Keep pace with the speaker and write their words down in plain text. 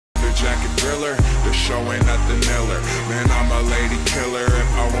thriller. The show ain't nothing iller. Man, I'm a lady killer.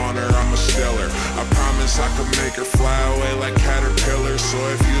 If I want her, I'ma steal her. I promise I could make her fly away like caterpillars. So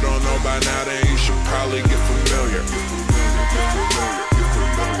if you don't know by now, then you should probably get familiar.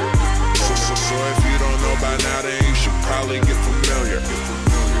 So if you don't know by now, then you should probably get familiar.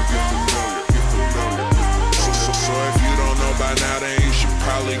 So if you don't know by now, then you should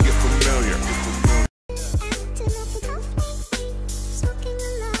probably get familiar.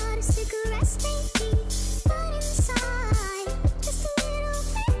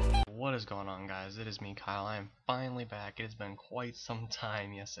 What is going on, guys? It is me, Kyle. I am finally back. It has been quite some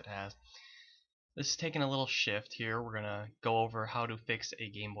time. Yes, it has. This is taking a little shift here. We're gonna go over how to fix a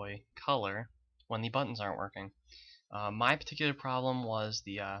Game Boy Color when the buttons aren't working. My particular problem was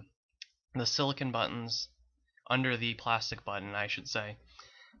the silicon buttons under the plastic button, I should say,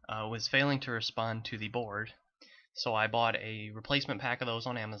 was failing to respond to the board. So I bought a replacement pack of those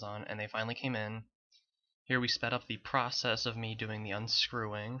on Amazon, and they finally came in. Here we sped up the process of me doing the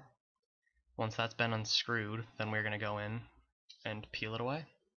unscrewing. Once that's been unscrewed, then we're going to go in and peel it away.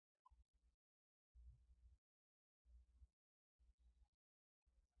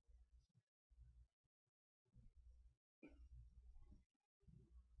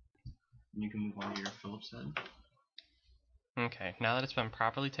 You can move on to your Phillips head. Okay, now that it's been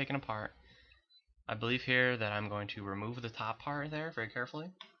properly taken apart, I believe here that I'm going to remove the top part there very carefully.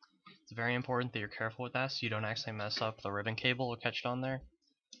 It's very important that you're careful with that so you don't actually mess up the ribbon cable or catch it on there.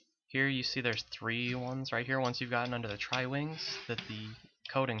 Here you see there's 3 ones right here. Once you've gotten under the tri-wings that the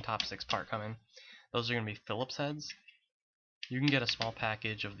coating top 6 part come in, those are going to be Phillips heads. You can get a small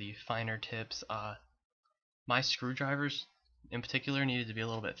package of the finer tips. My screwdrivers in particular needed to be a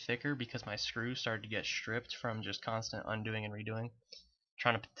little bit thicker because my screws started to get stripped from just constant undoing and redoing.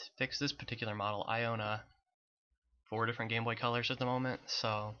 Trying to fix this particular model, I own 4 different Game Boy Colors at the moment,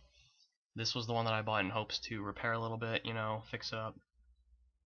 so this was the one that I bought in hopes to repair a little bit, you know, fix it up.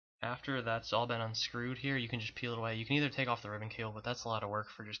 After that's all been unscrewed here, you can just peel it away. You can either take off the ribbon cable, but that's a lot of work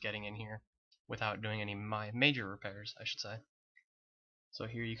for just getting in here without doing any major repairs, I should say. So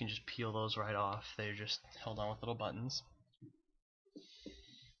here you can just peel those right off. They're just held on with little buttons.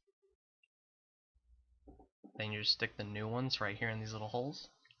 Then you just stick the new ones right here in these little holes.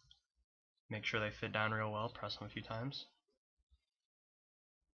 Make sure they fit down real well, press them a few times.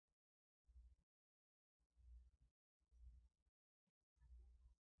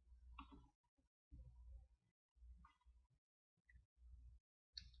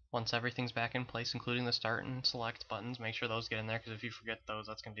 Once everything's back in place, including the start and select buttons, make sure those get in there, because if you forget those,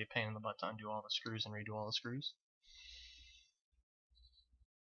 that's going to be a pain in the butt to undo all the screws and redo all the screws.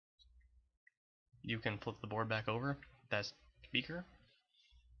 You can flip the board back over. That speaker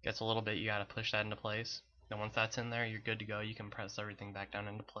gets a little bit, you got to push that into place. Then once that's in there, you're good to go. You can press everything back down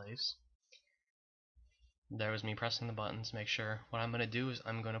into place. There was me pressing the buttons. Make sure. What I'm going to do is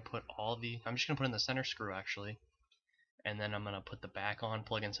I'm just going to put in the center screw actually. And then I'm going to put the back on,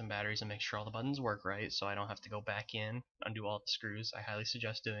 plug in some batteries, and make sure all the buttons work right so I don't have to go back in, undo all the screws. I highly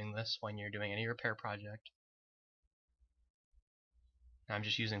suggest doing this when you're doing any repair project. I'm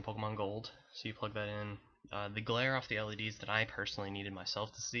just using Pokemon Gold, so you plug that in. The glare off the LEDs that I personally needed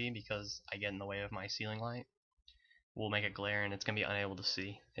myself to see because I get in the way of my ceiling light will make it glare and it's going to be unable to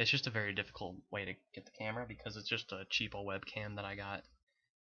see. It's just a very difficult way to get the camera because it's just a cheapo webcam that I got.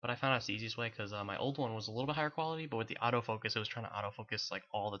 But I found out it's the easiest way because my old one was a little bit higher quality, but with the autofocus, it was trying to autofocus like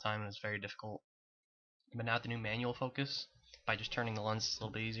all the time and it was very difficult. But now with the new manual focus, by just turning the lens, it's a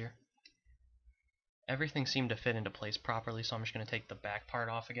little bit easier. Everything seemed to fit into place properly, so I'm just going to take the back part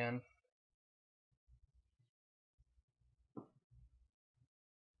off again.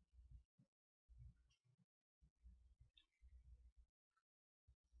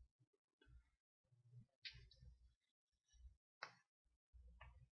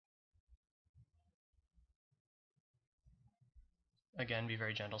 Again, be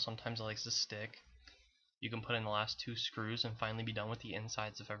very gentle. Sometimes it likes to stick. You can put in the last 2 screws and finally be done with the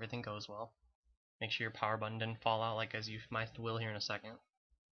insides if everything goes well. Make sure your power button didn't fall out like as you will here in a second.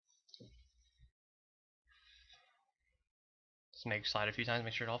 Just slide a few times,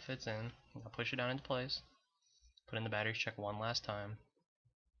 make sure it all fits in. I'll push it down into place. Put in the batteries, check one last time.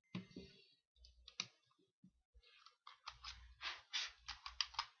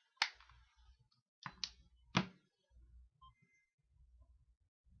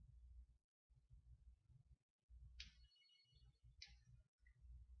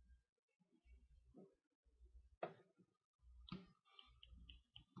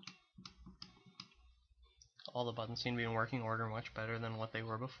 All the buttons seem to be in working order much better than what they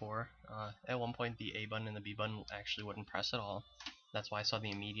were before. At one point the A button and the B button actually wouldn't press at all. That's why I saw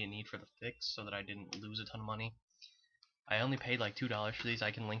the immediate need for the fix, so that I didn't lose a ton of money. I only paid like $2 for these.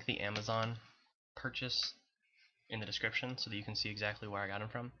 I can link the Amazon purchase in the description so that you can see exactly where I got them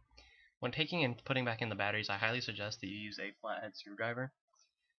from. When taking and putting back in the batteries, I highly suggest that you use a flathead screwdriver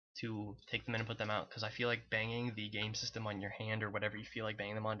to take them in and put them out, because I feel like banging the game system on your hand or whatever you feel like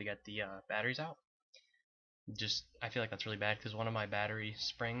banging them on to get the batteries out, I feel like that's really bad, because one of my battery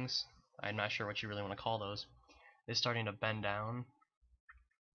springs, I'm not sure what you really want to call those, is starting to bend down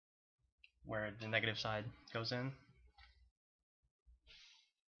where the negative side goes in.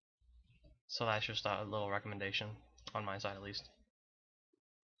 So that's just a little recommendation on my side at least.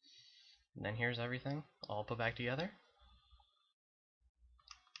 And then here's everything all put back together.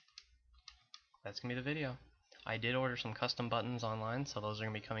 That's gonna be the video. I did order some custom buttons online, so those are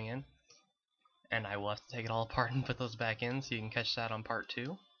gonna be coming in. And I will have to take it all apart and put those back in, so you can catch that on part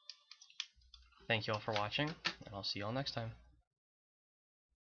 2. Thank you all for watching, and I'll see you all next time.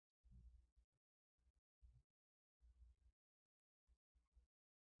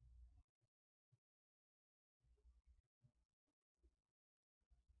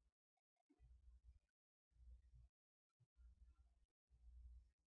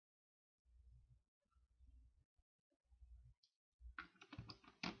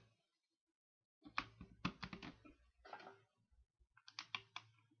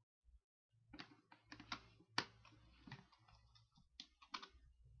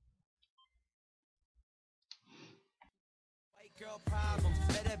 Girl problems,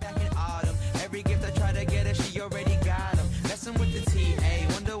 better back in autumn. Every gift I try to get her, she already got them. Messing with the TA.